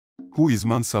Who is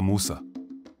Mansa Musa?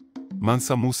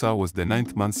 Mansa Musa was the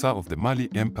ninth Mansa of the Mali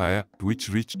Empire, which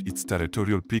reached its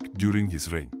territorial peak during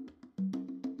his reign.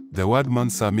 The word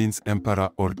Mansa means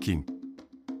emperor or king.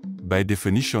 By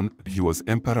definition, he was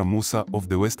Emperor Musa of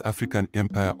the West African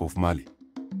Empire of Mali.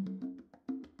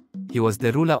 He was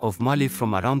the ruler of Mali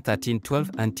from around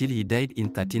 1312 until he died in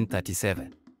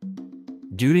 1337.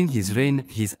 During his reign,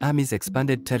 his armies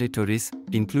expanded territories,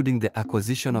 including the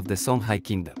acquisition of the Songhai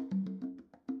kingdom.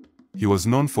 He was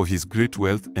known for his great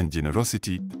wealth and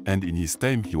generosity, and in his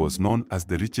time he was known as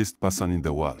the richest person in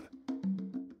the world.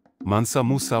 Mansa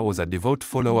Musa was a devout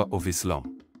follower of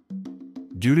Islam.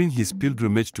 During his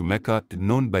pilgrimage to Mecca,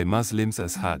 known by Muslims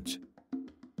as Hajj,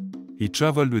 he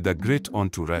traveled with a great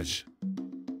entourage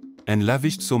and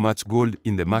lavished so much gold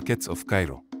in the markets of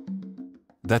Cairo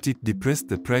that it depressed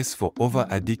the price for over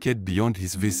a decade beyond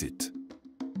his visit.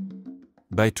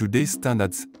 By today's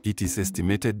standards, it is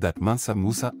estimated that Mansa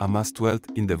Musa amassed wealth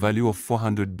in the value of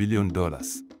 $400 billion.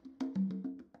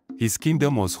 His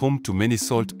kingdom was home to many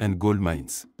salt and gold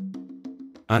mines.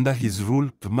 Under his rule,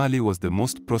 Mali was the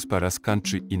most prosperous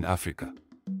country in Africa.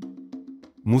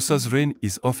 Musa's reign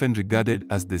is often regarded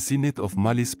as the zenith of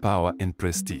Mali's power and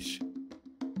prestige.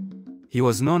 He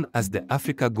was known as the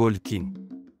Africa Gold King.